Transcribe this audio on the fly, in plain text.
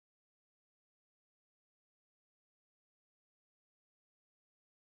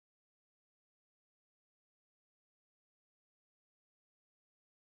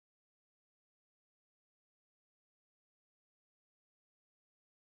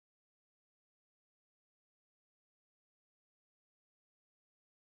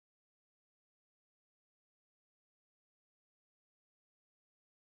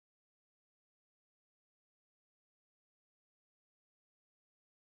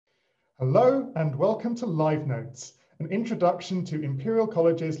Hello and welcome to Live Notes, an introduction to Imperial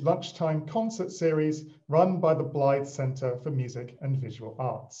College's Lunchtime concert series run by the Blyth Centre for Music and Visual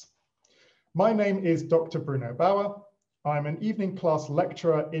Arts. My name is Dr. Bruno Bauer. I'm an evening class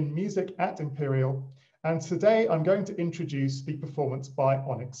lecturer in music at Imperial, and today I'm going to introduce the performance by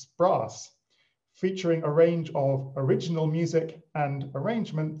Onyx Brass, featuring a range of original music and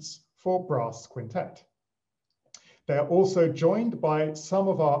arrangements for brass quintet. They are also joined by some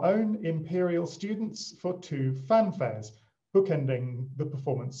of our own Imperial students for two fanfares, bookending the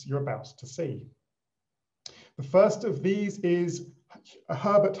performance you're about to see. The first of these is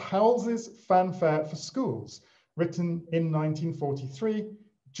Herbert Howells's Fanfare for Schools, written in 1943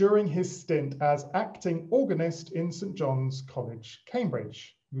 during his stint as acting organist in St John's College,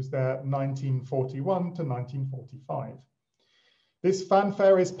 Cambridge. He was there 1941 to 1945. This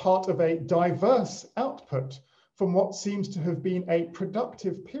fanfare is part of a diverse output from what seems to have been a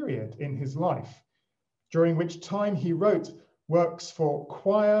productive period in his life, during which time he wrote works for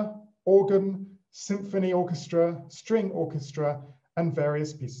choir, organ, symphony orchestra, string orchestra, and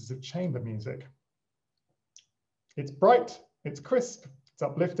various pieces of chamber music. It's bright, it's crisp, it's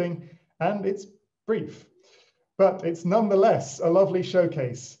uplifting, and it's brief, but it's nonetheless a lovely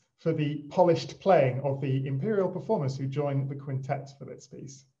showcase for the polished playing of the Imperial performers who join the quintet for this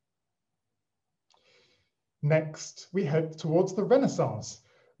piece. Next, we head towards the Renaissance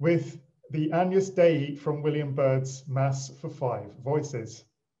with the Agnus Dei from William Byrd's Mass for 5 voices.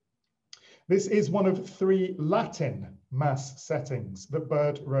 This is one of 3 Latin Mass settings that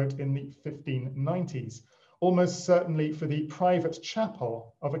Byrd wrote in the 1590s, almost certainly for the private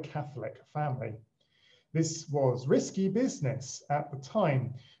chapel of a Catholic family. This was risky business at the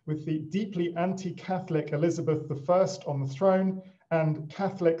time, with the deeply anti-Catholic Elizabeth I on the throne and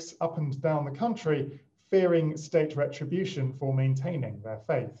Catholics up and down the country fearing state retribution for maintaining their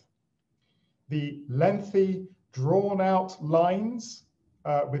faith. The lengthy, drawn-out lines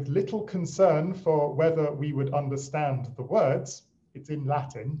with little concern for whether we would understand the words, it's in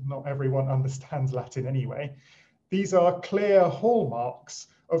Latin, not everyone understands Latin anyway, these are clear hallmarks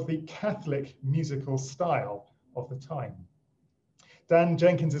of the Catholic musical style of the time. Dan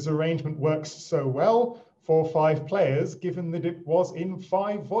Jenkins's arrangement works so well for 5 players, given that it was in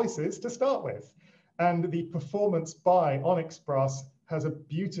 5 voices to start with. And the performance by Onyx Brass has a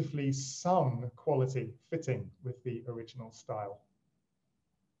beautifully sung quality fitting with the original style.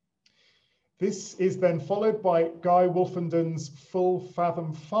 This is then followed by Guy Wolfenden's Full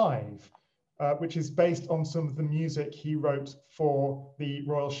Fathom 5, which is based on some of the music he wrote for the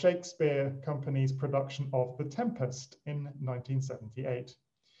Royal Shakespeare Company's production of The Tempest in 1978.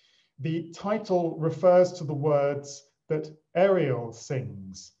 The title refers to the words that Ariel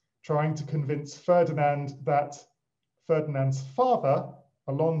sings, trying to convince Ferdinand that Ferdinand's father,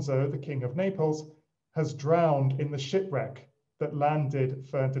 Alonso, the King of Naples, has drowned in the shipwreck that landed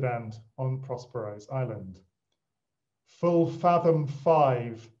Ferdinand on Prospero's island. Full fathom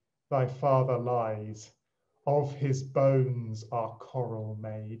 5, thy father lies, of his bones are coral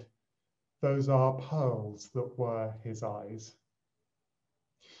made, those are pearls that were his eyes.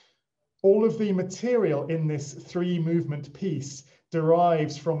 All of the material in this 3-movement piece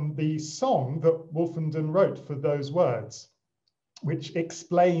derives from the song that Wolfenden wrote for those words, which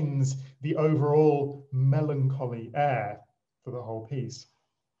explains the overall melancholy air for the whole piece.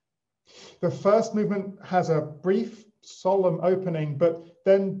 The first movement has a brief, solemn opening, but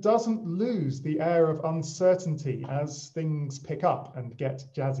then doesn't lose the air of uncertainty as things pick up and get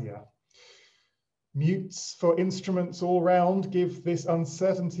jazzier. Mutes for instruments all round give this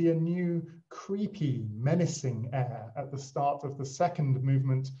uncertainty a new, creepy, menacing air at the start of the second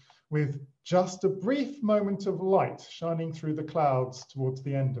movement, with just a brief moment of light shining through the clouds towards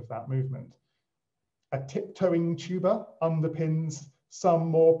the end of that movement. A tiptoeing tuba underpins some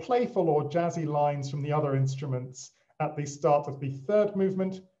more playful or jazzy lines from the other instruments at the start of the third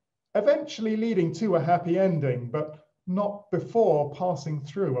movement, eventually leading to a happy ending, but not before passing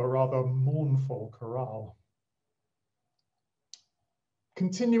through a rather mournful chorale.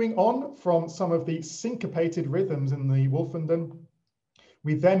 Continuing on from some of the syncopated rhythms in the Wolfenden,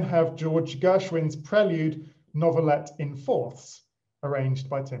 we then have George Gershwin's prelude Novelette in fourths, arranged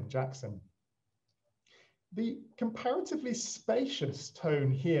by Tim Jackson. The comparatively spacious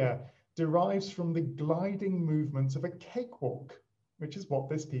tone here derives from the gliding movements of a cakewalk, which is what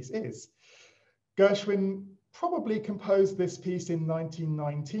this piece is. Gershwin probably composed this piece in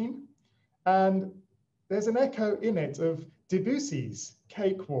 1919, and there's an echo in it of Debussy's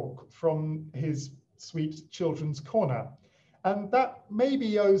Cakewalk from his Sweet Children's Corner, and that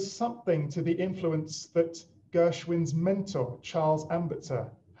maybe owes something to the influence that Gershwin's mentor, Charles Ambitzer,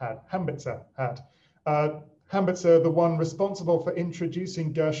 Hambitzer had. Hambitzer, the one responsible for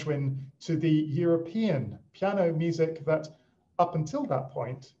introducing Gershwin to the European piano music that, up until that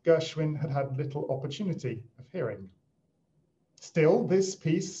point, Gershwin had had little opportunity of hearing. Still, this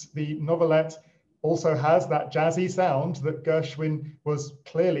piece, the novelette, also has that jazzy sound that Gershwin was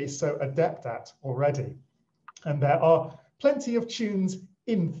clearly so adept at already. And there are plenty of tunes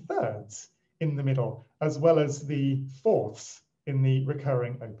in thirds in the middle, as well as the fourths in the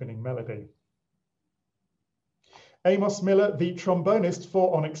recurring opening melody. Amos Miller, the trombonist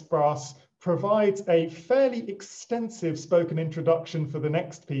for Onyx Brass, provides a fairly extensive spoken introduction for the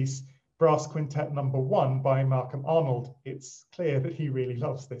next piece, Brass Quintet No. 1 by Malcolm Arnold. It's clear that he really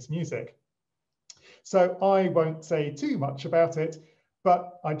loves this music. So I won't say too much about it,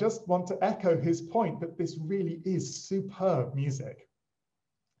 but I just want to echo his point that this really is superb music.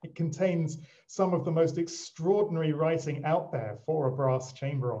 It contains some of the most extraordinary writing out there for a brass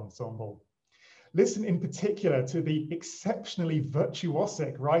chamber ensemble. Listen in particular to the exceptionally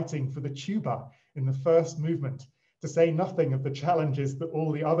virtuosic writing for the tuba in the first movement, to say nothing of the challenges that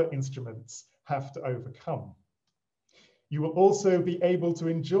all the other instruments have to overcome. You will also be able to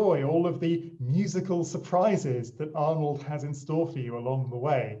enjoy all of the musical surprises that Arnold has in store for you along the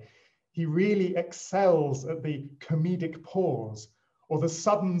way. He really excels at the comedic pause or the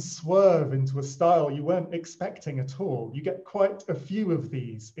sudden swerve into a style you weren't expecting at all. You get quite a few of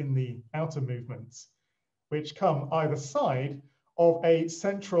these in the outer movements, which come either side of a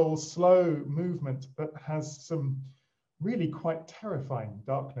central slow movement that has some really quite terrifying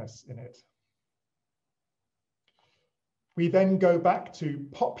darkness in it. We then go back to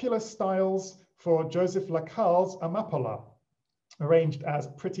popular styles for Joseph Lacal's Amapola, arranged as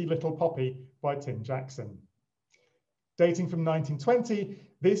Pretty Little Poppy by Tim Jackson. Dating from 1920,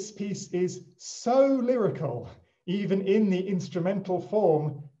 this piece is so lyrical, even in the instrumental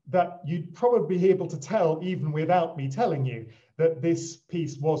form, that you'd probably be able to tell, even without me telling you, that this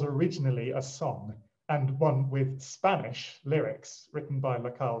piece was originally a song, and one with Spanish lyrics written by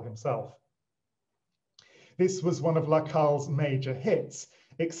Lacal himself. This was one of Lacal's major hits,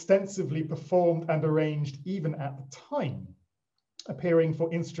 extensively performed and arranged even at the time, appearing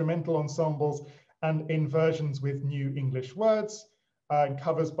for instrumental ensembles and in versions with new English words, and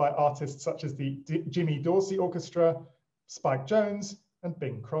covers by artists such as the Jimmy Dorsey Orchestra, Spike Jones, and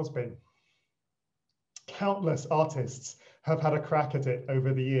Bing Crosby. Countless artists have had a crack at it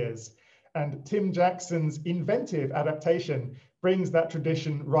over the years, and Tim Jackson's inventive adaptation brings that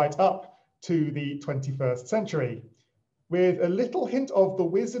tradition right up to the 21st century, with a little hint of The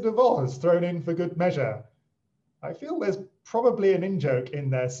Wizard of Oz thrown in for good measure. I feel there's probably an in-joke in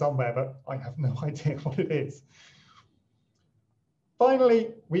there somewhere, but I have no idea what it is.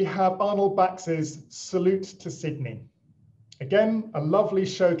 Finally, we have Arnold Bax's Salute to Sydney. Again, a lovely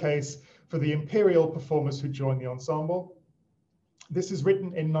showcase for the Imperial performers who joined the ensemble. This is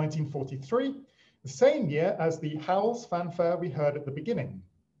written in 1943, the same year as the Howells fanfare we heard at the beginning.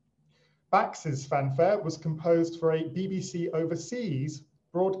 Bax's fanfare was composed for a BBC Overseas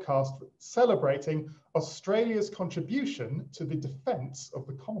broadcast celebrating Australia's contribution to the defence of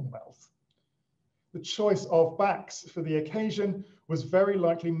the Commonwealth. The choice of Bax for the occasion was very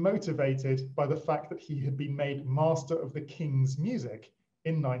likely motivated by the fact that he had been made Master of the King's Music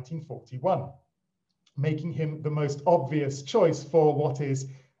in 1941, making him the most obvious choice for what is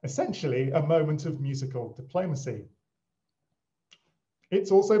essentially a moment of musical diplomacy.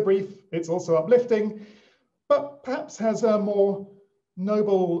 It's also brief, it's also uplifting, but perhaps has a more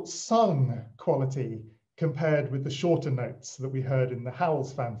noble sung quality compared with the shorter notes that we heard in the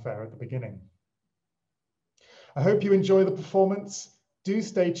Howells fanfare at the beginning. I hope you enjoy the performance. Do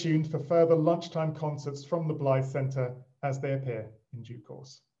stay tuned for further lunchtime concerts from the Blyth Centre as they appear in due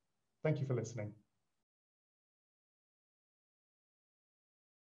course. Thank you for listening.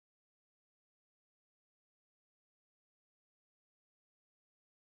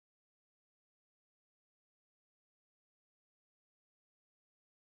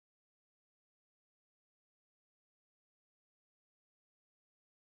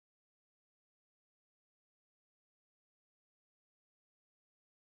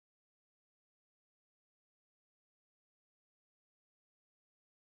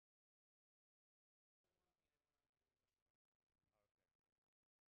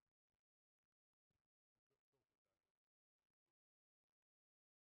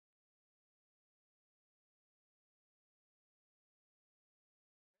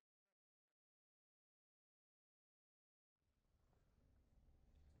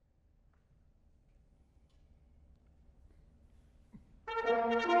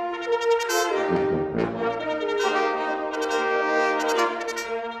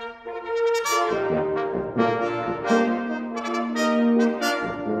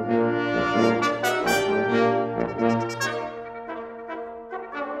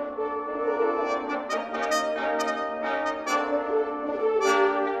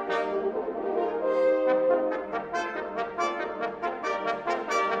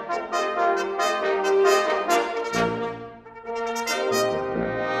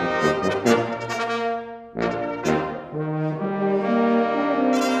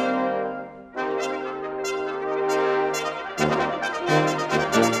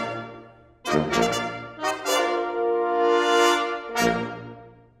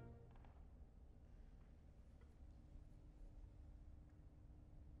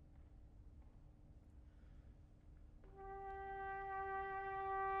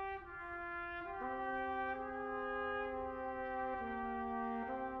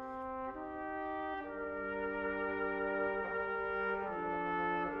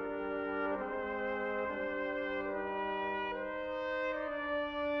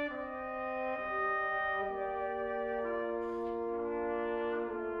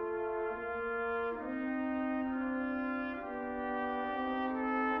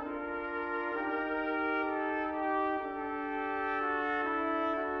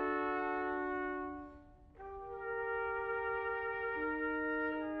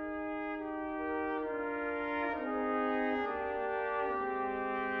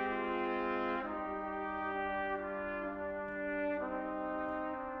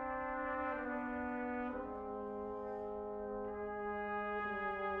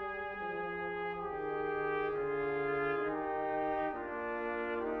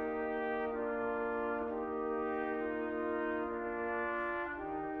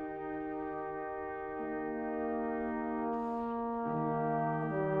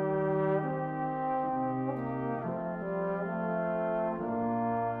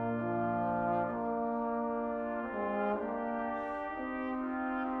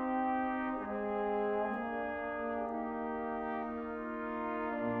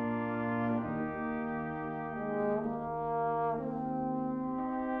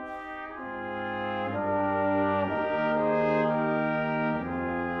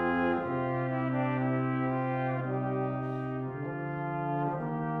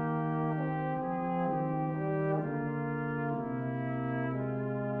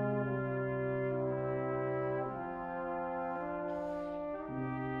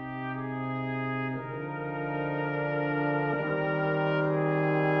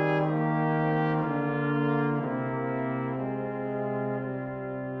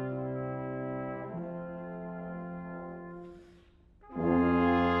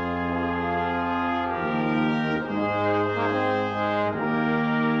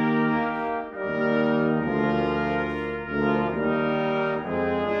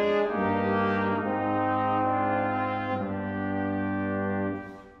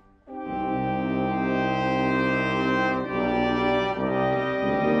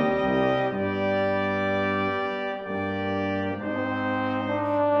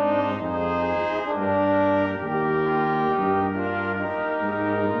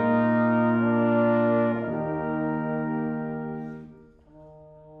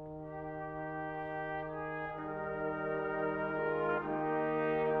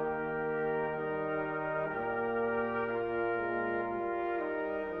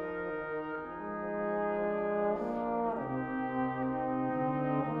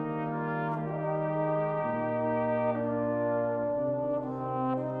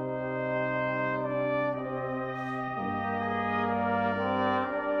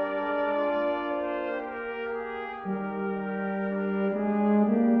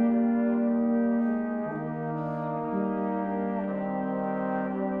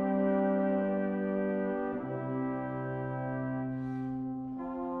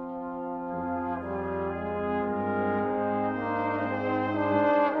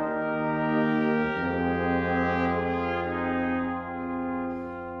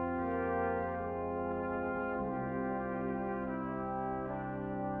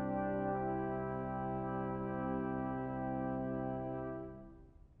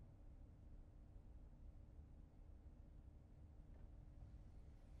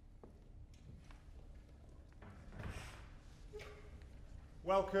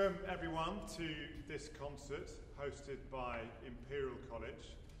 Welcome everyone to this concert hosted by Imperial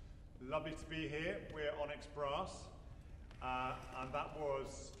College. Lovely to be here. We're Onyx Brass, and that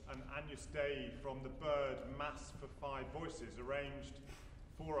was an Agnus Dei from the bird Mass for 5 voices, arranged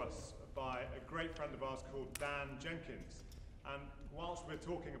for us by a great friend of ours called Dan Jenkins. And whilst we're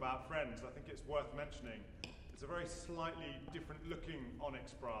talking about friends, I think it's worth mentioning it's a very slightly different looking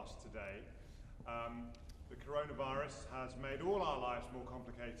Onyx Brass today. The coronavirus has made all our lives more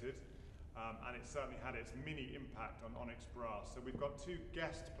complicated, and it certainly had its mini impact on Onyx Brass. So we've got 2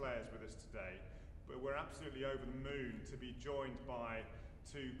 guest players with us today, but we're absolutely over the moon to be joined by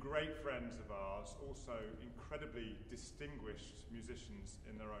 2 great friends of ours, also incredibly distinguished musicians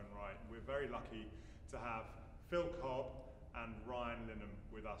in their own right. We're very lucky to have Phil Cobb and Ryan Linham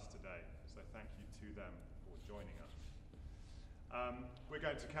with us today, so thank you to them for joining us. We're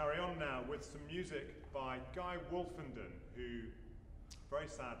going to carry on now with some music by Guy Wolfenden, who very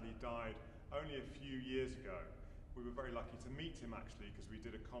sadly died only a few years ago. We were very lucky to meet him actually, because we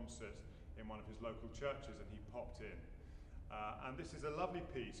did a concert in one of his local churches and he popped in. And this is a lovely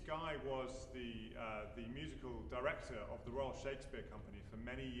piece. Guy was the musical director of the Royal Shakespeare Company for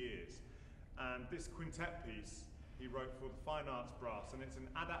many years. And this quintet piece he wrote for the Fine Arts Brass, and it's an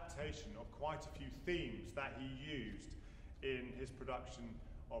adaptation of quite a few themes that he used in his production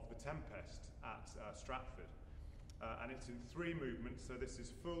of The Tempest at Stratford. And it's in 3 movements, so this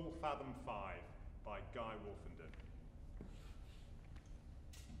is full Fathom 5 by Guy Wolfenden.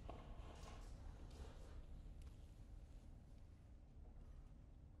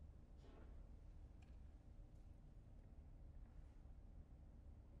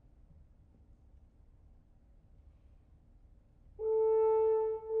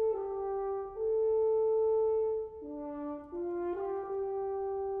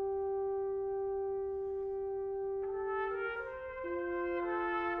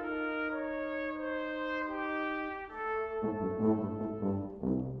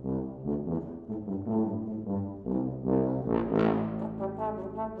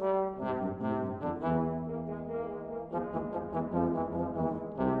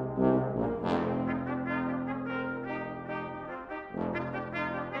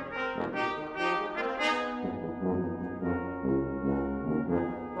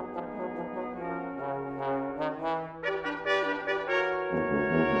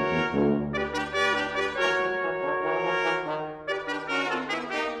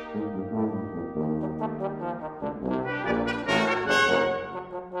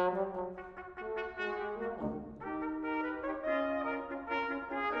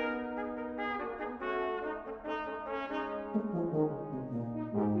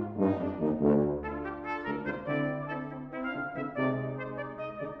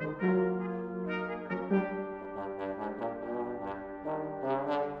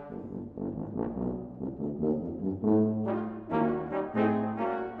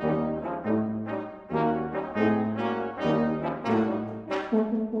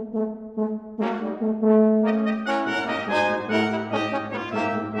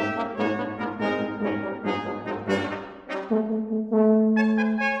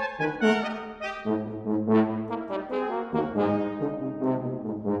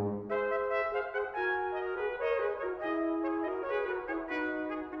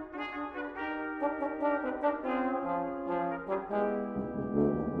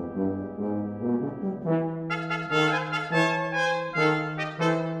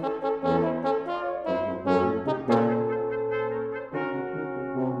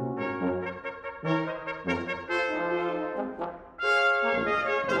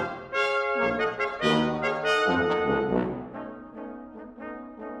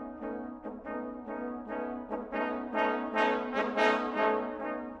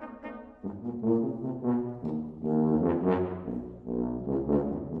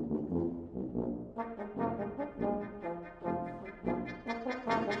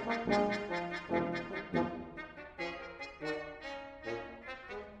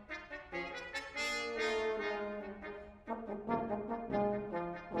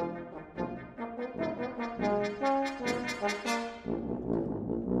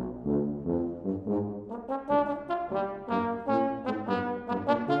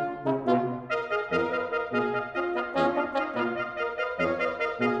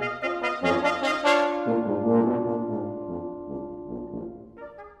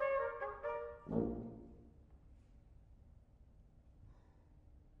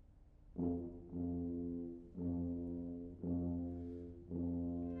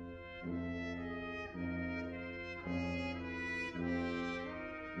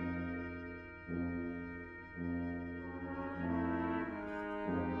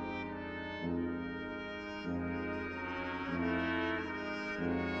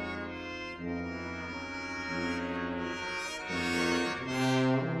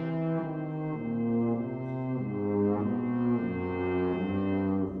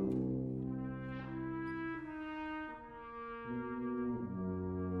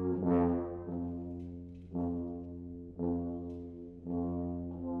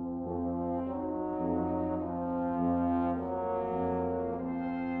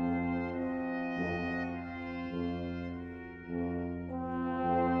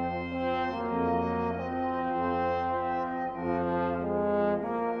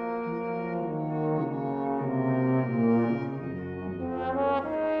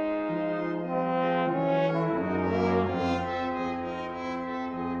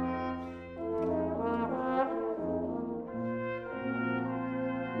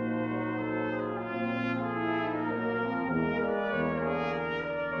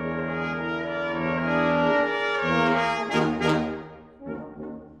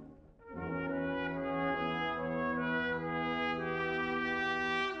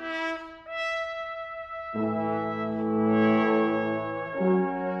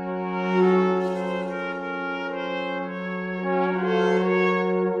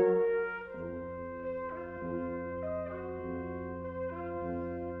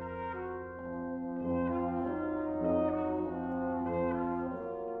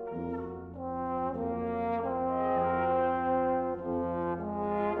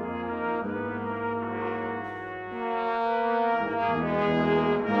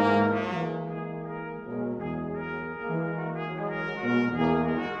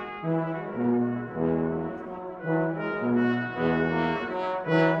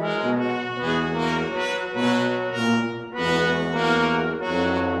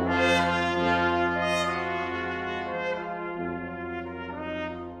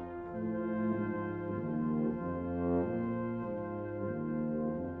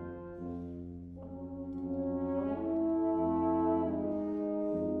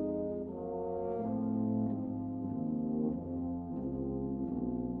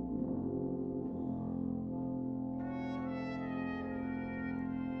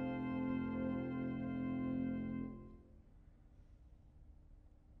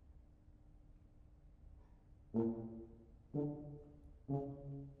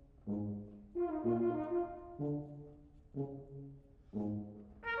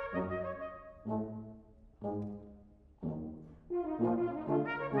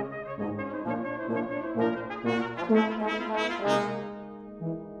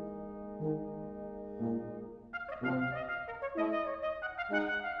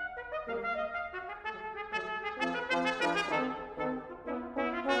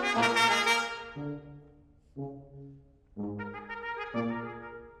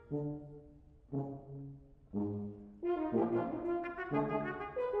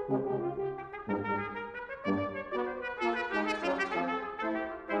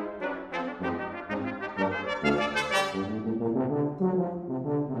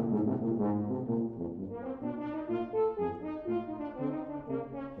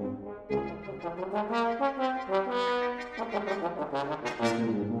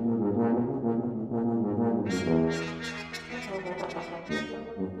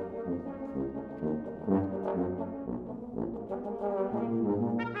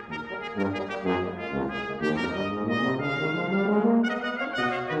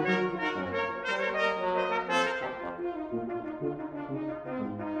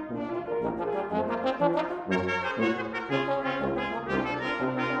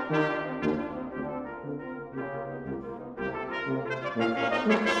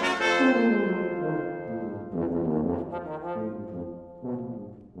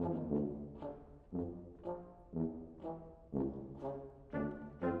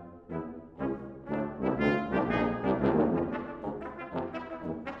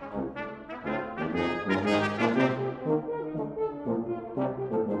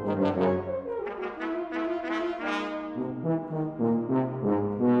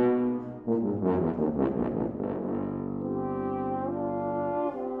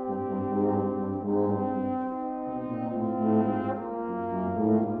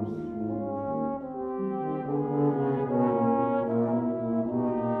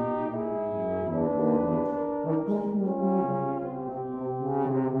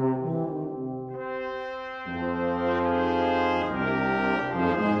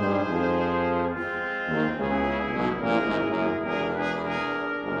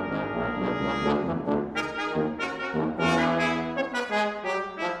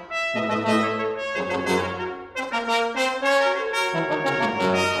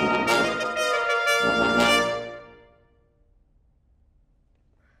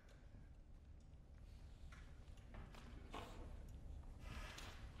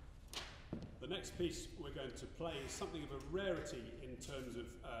 Next piece we're going to play is something of a rarity in terms of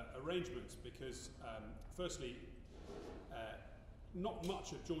arrangements because firstly not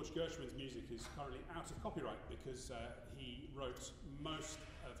much of George Gershwin's music is currently out of copyright because he wrote most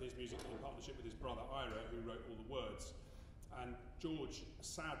of his music in partnership with his brother Ira, who wrote all the words, and George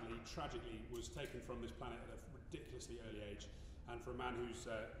sadly, tragically, was taken from this planet at a ridiculously early age, and for a man whose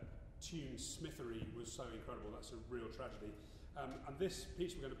tune smithery was so incredible, that's a real tragedy. And this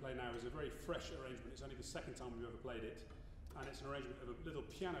piece we're going to play now is a very fresh arrangement. It's only the second time we've ever played it, and it's an arrangement of a little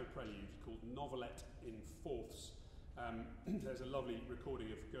piano prelude called Novelette in Fourths. There's a lovely recording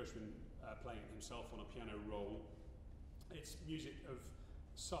of Gershwin playing it himself on a piano roll. It's music of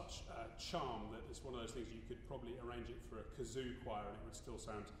such charm that it's one of those things you could probably arrange it for a kazoo choir and it would still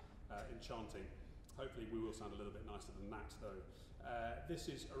sound enchanting. Hopefully we will sound a little bit nicer than that though.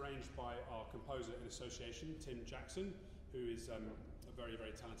 This is arranged by our composer in association, Tim Jackson, who is a a very,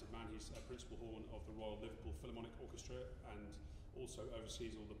 very talented man. He's a principal horn of the Royal Liverpool Philharmonic Orchestra and also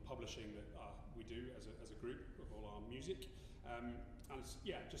oversees all the publishing that we do as a group of all our music. And it's,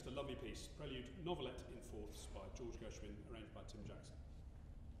 yeah, just a lovely piece. Prelude Novelette in fourths by George Gershwin, arranged by Tim Jackson.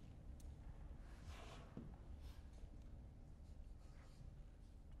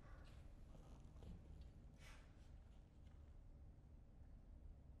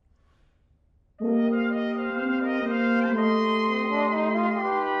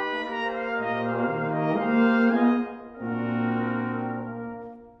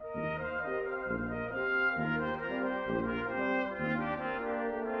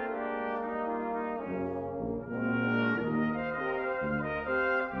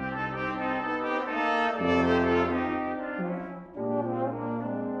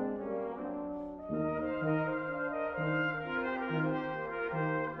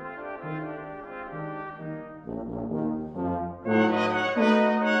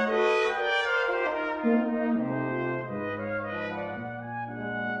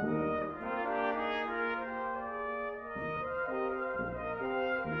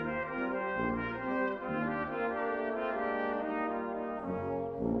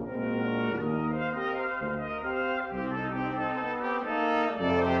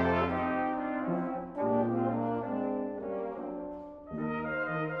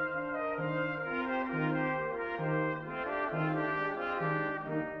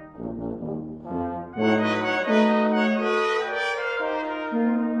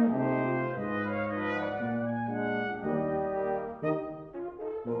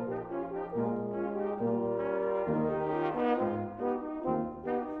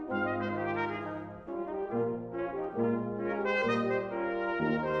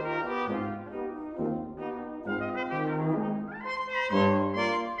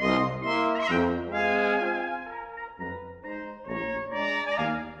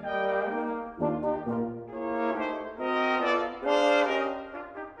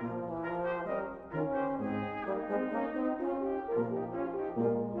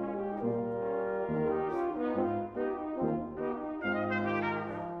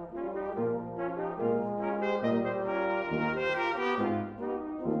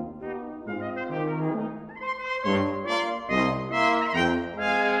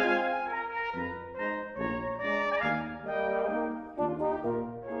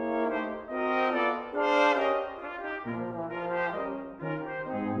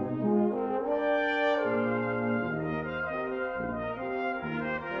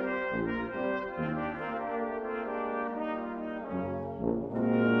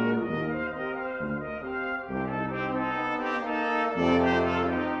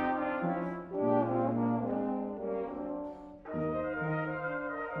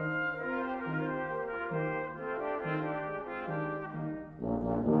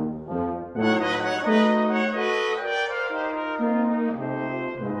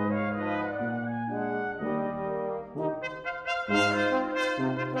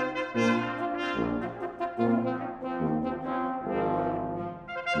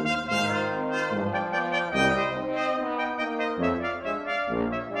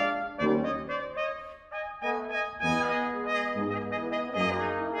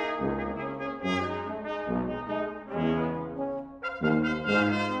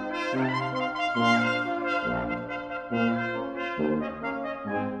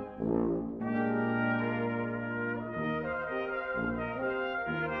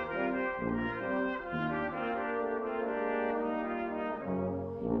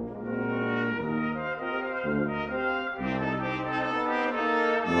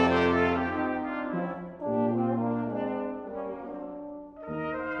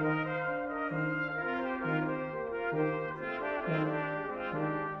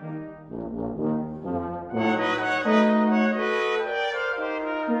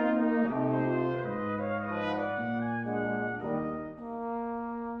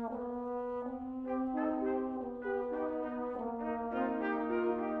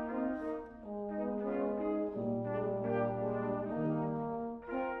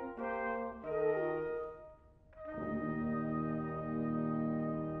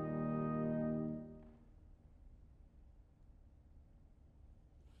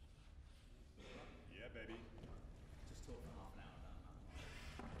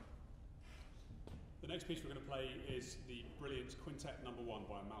 The next piece we're going to play is the brilliant Quintet No. 1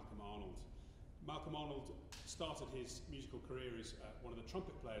 by Malcolm Arnold. Malcolm Arnold started his musical career as one of the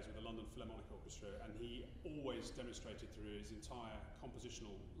trumpet players with the London Philharmonic Orchestra, and he always demonstrated through his entire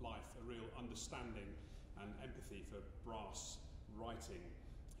compositional life a real understanding and empathy for brass writing.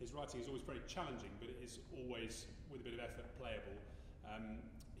 His writing is always very challenging, but it is always, with a bit of effort, playable.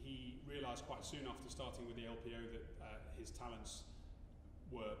 He realised quite soon after starting with the LPO that his talents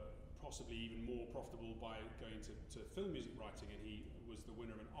were possibly even more profitable by going to film music writing, and he was the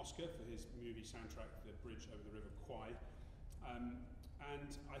winner of an Oscar for his movie soundtrack, The Bridge Over the River Kwai. And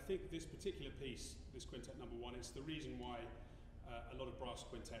I think this particular piece, this quintet number 1, is the reason why a lot of brass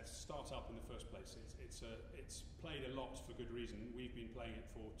quintets start up in the first place. It's played a lot for good reason. We've been playing it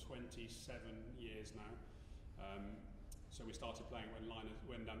for 27 years now. So we started playing when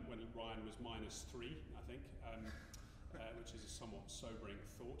Ryan was -3, I think, which is a somewhat sobering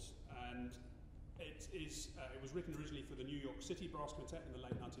thought. And it was written originally for the New York City Brass Quintet in the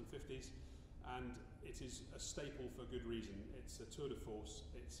late 1950s, and it is a staple for good reason. It's a tour de force.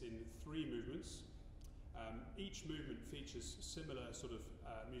 It's in 3 movements. Each movement features similar sort of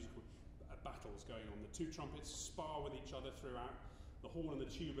musical battles going on. The 2 trumpets spar with each other throughout. The horn and the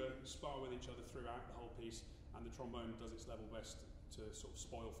tuba spar with each other throughout the whole piece, and the trombone does its level best to sort of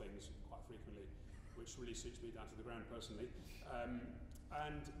spoil things quite frequently, which really suits me down to the ground personally.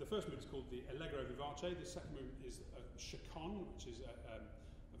 And the first movement is called the Allegro Vivace. The second movement is a chaconne, which is a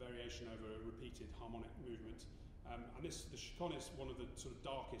variation over a repeated harmonic movement. And the chaconne is one of the sort of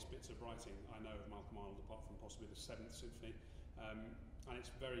darkest bits of writing I know of Malcolm Arnold, apart from possibly the 7th Symphony. And it's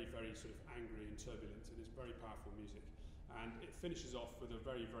very, very sort of angry and turbulent, and it's very powerful music. And it finishes off with a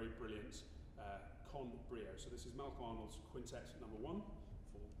very, very brilliant con brio. So this is Malcolm Arnold's Quintet number 1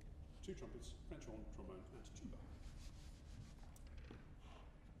 for 2 trumpets, French horn, trombone, and tuba.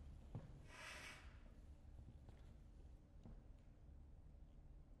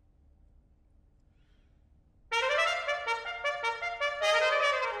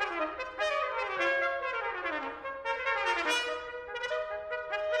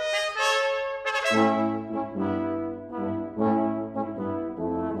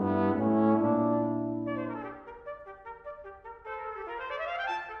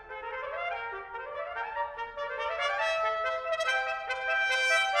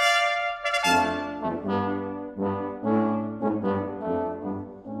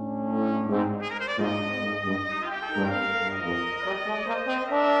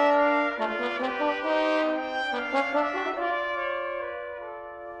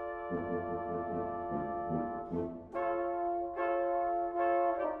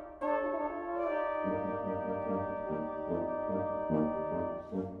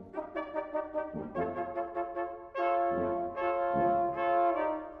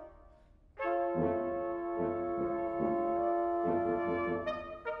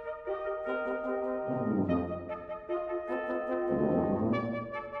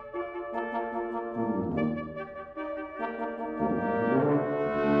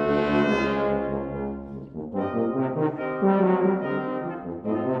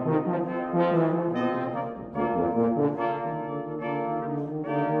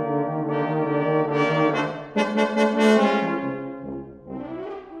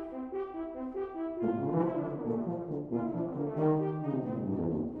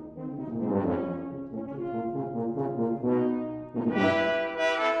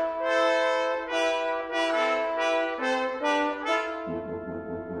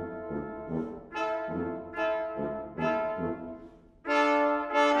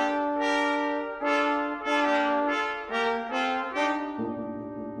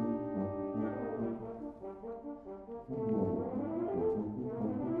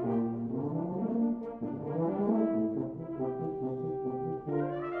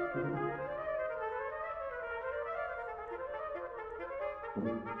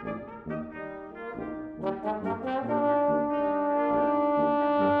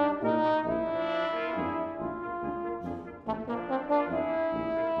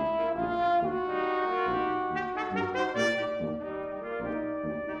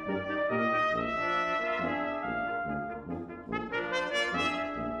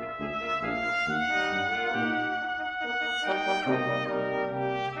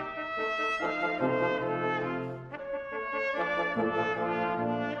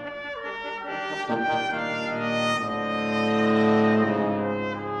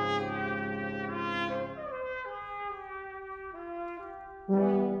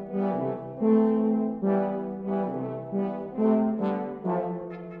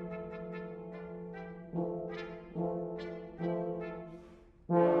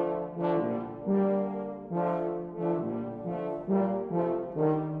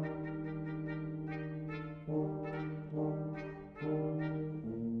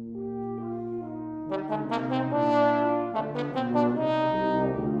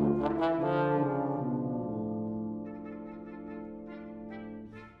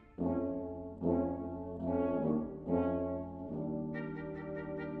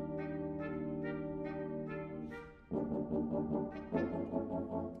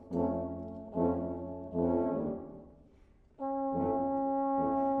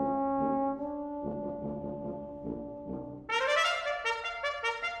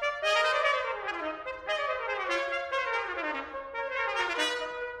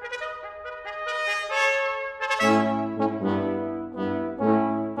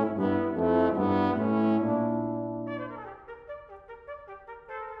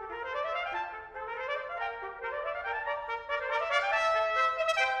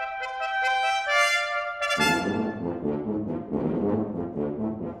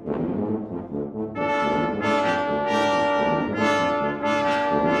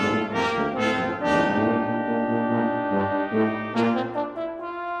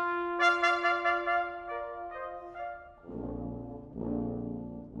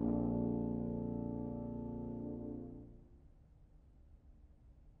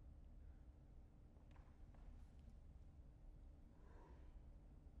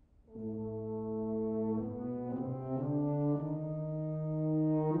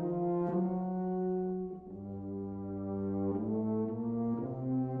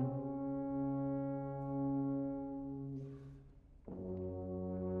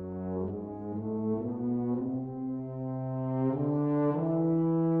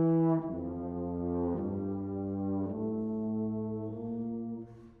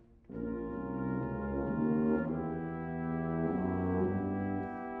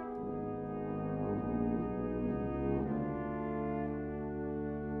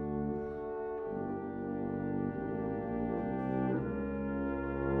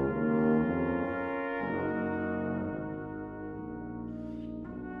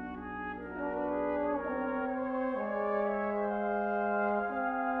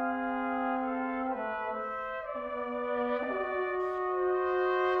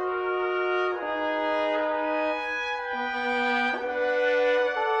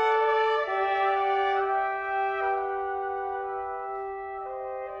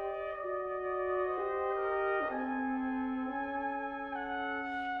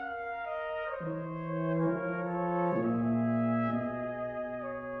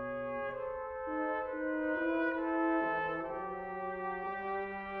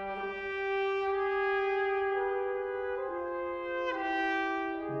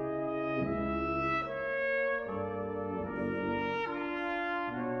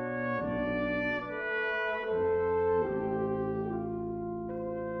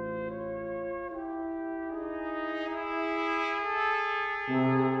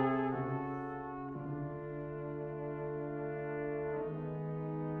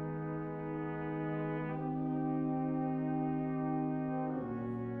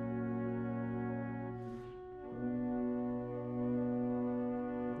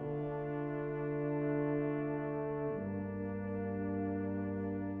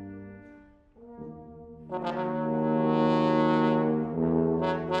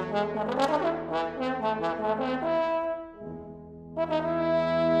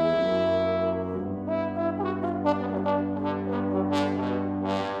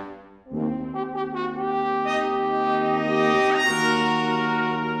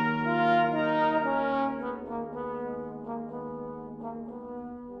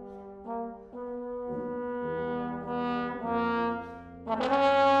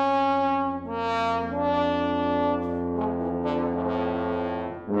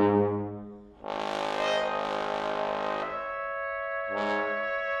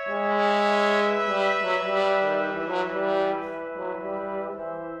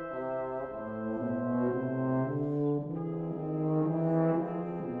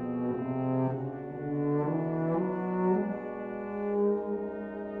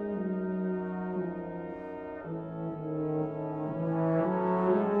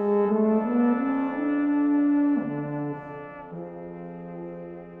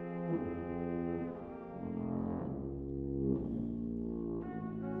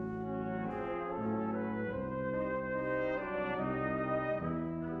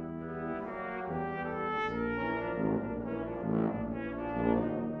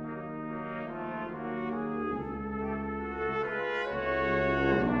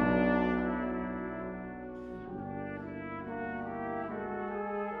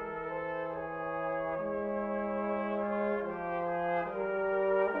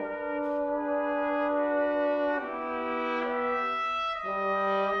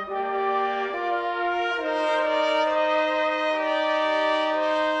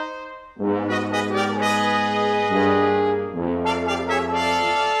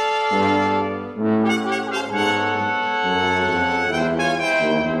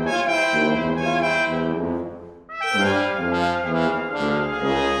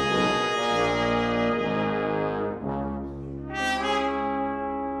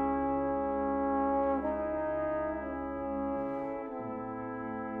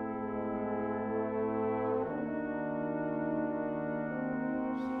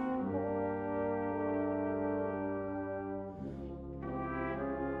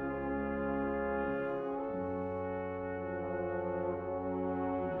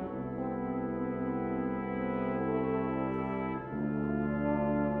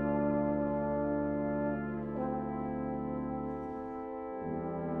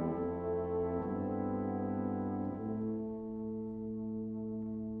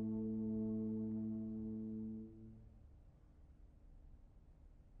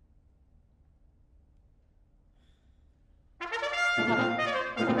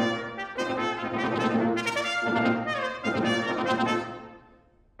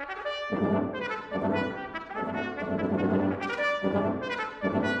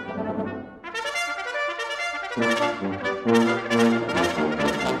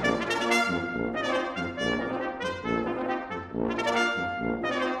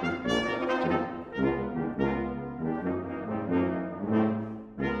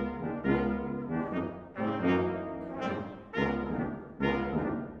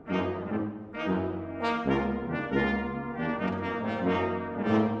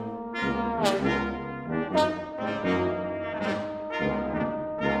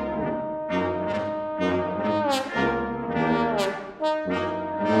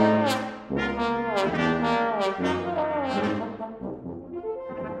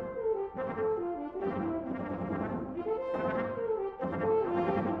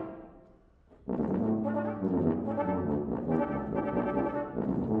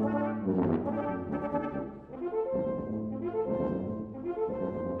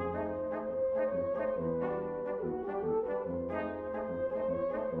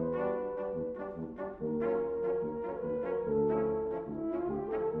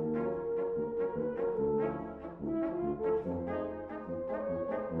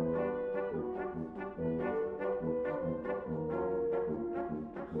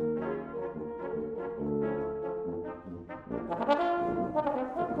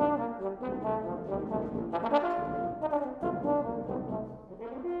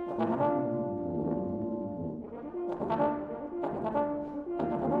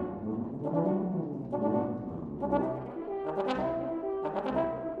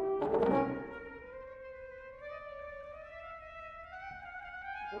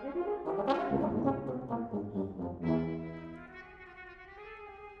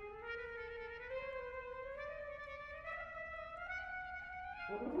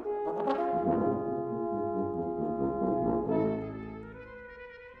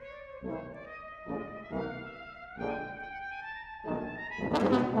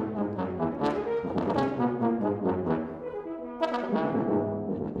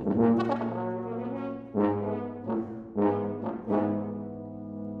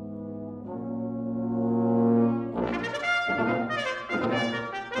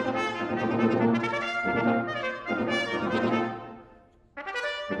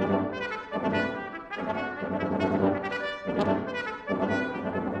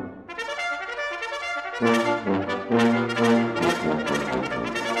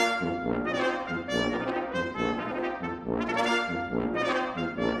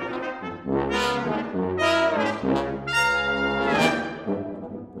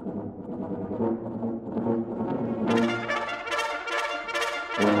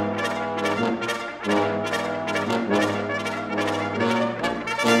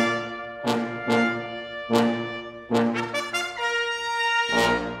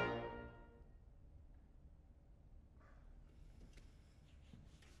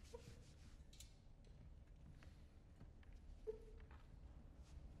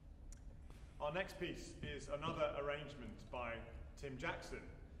 Our next piece is another arrangement by Tim Jackson,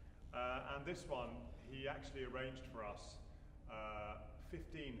 and this one he actually arranged for us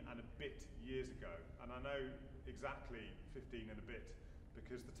 15 and a bit years ago, and I know exactly 15 and a bit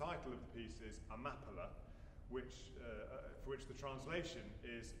because the title of the piece is Amapala, which, for which the translation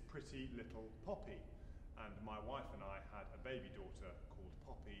is Pretty Little Poppy, and my wife and I had a baby daughter called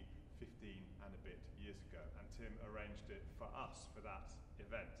Poppy 15 and a bit years ago, and Tim arranged it for us for that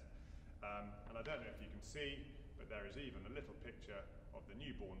event. And I don't know if you can see, but there is even a little picture of the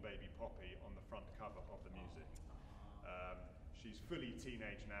newborn baby Poppy on the front cover of the music. She's fully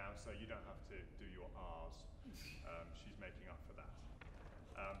teenage now, so you don't have to do your R's. She's making up for that.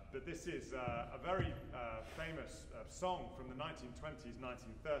 But this is a very famous song from the 1920s,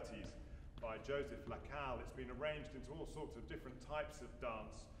 1930s by Joseph Lacal. It's been arranged into all sorts of different types of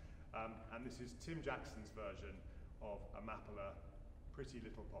dance, and this is Tim Jackson's version of Amapala, Pretty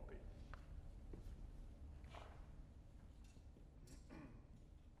Little Poppy.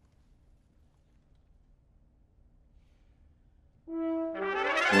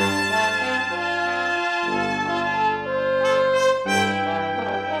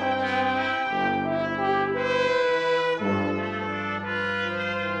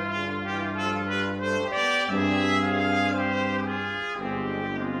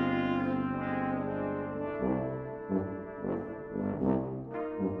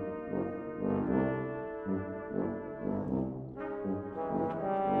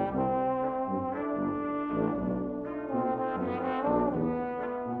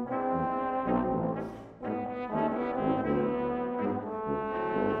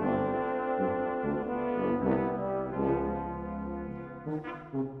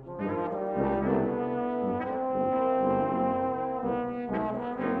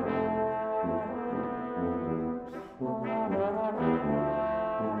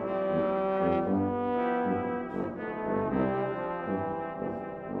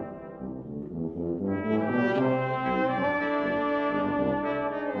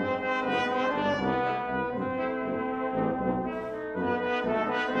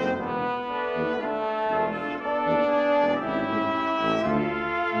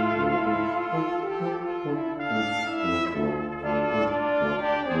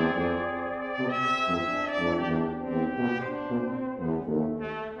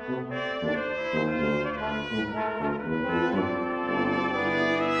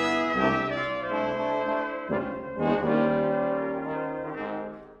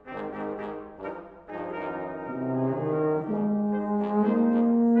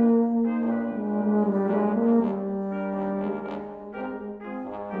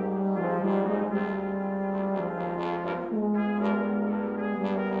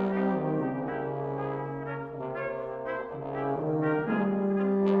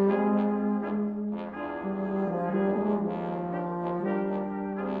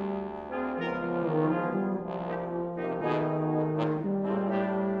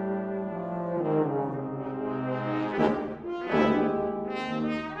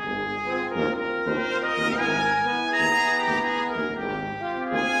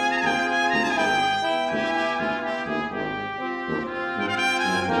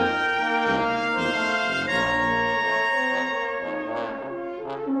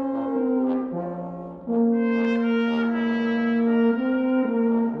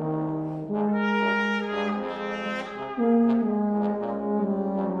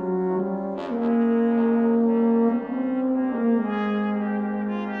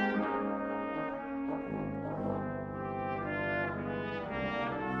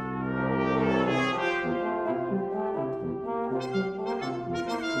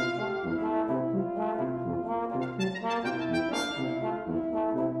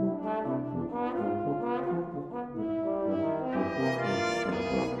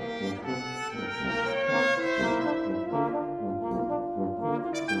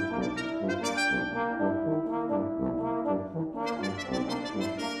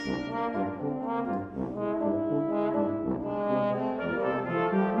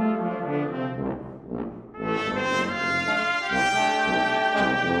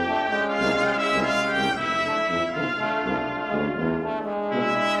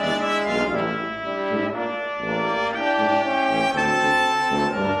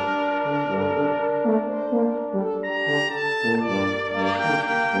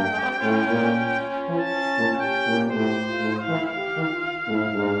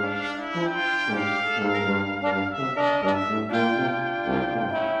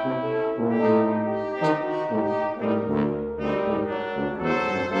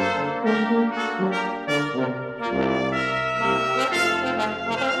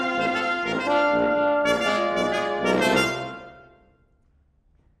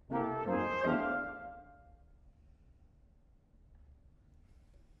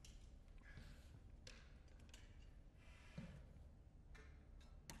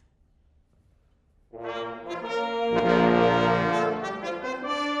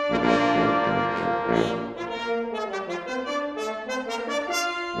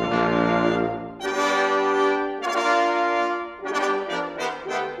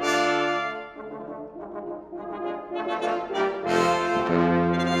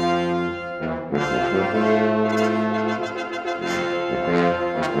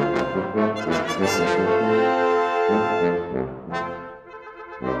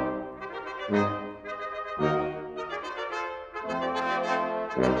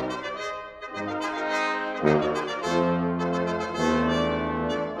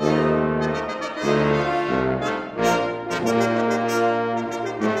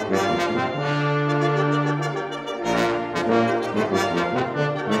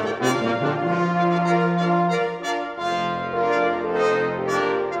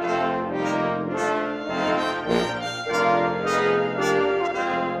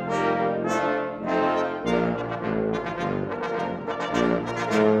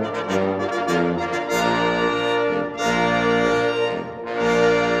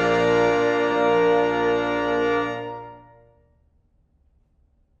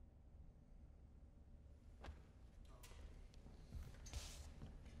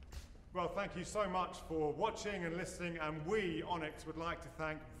 Well, thank you so much for watching and listening, and we, Onyx, would like to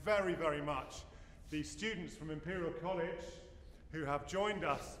thank very, very much the students from Imperial College who have joined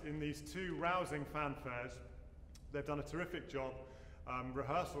us in these two rousing fanfares. They've done a terrific job,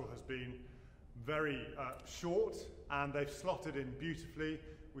 Rehearsal has been very short, and they've slotted in beautifully.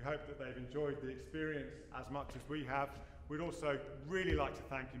 We hope that they've enjoyed the experience as much as we have. We'd also really like to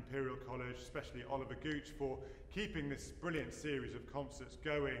thank Imperial College, especially Oliver Gooch, for keeping this brilliant series of concerts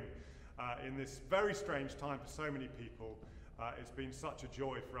going in this very strange time for so many people. It's been such a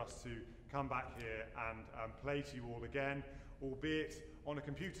joy for us to come back here and play to you all again, albeit on a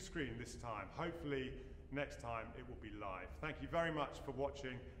computer screen this time. Hopefully next time it will be live. Thank you very much for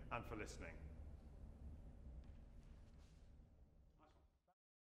watching and for listening.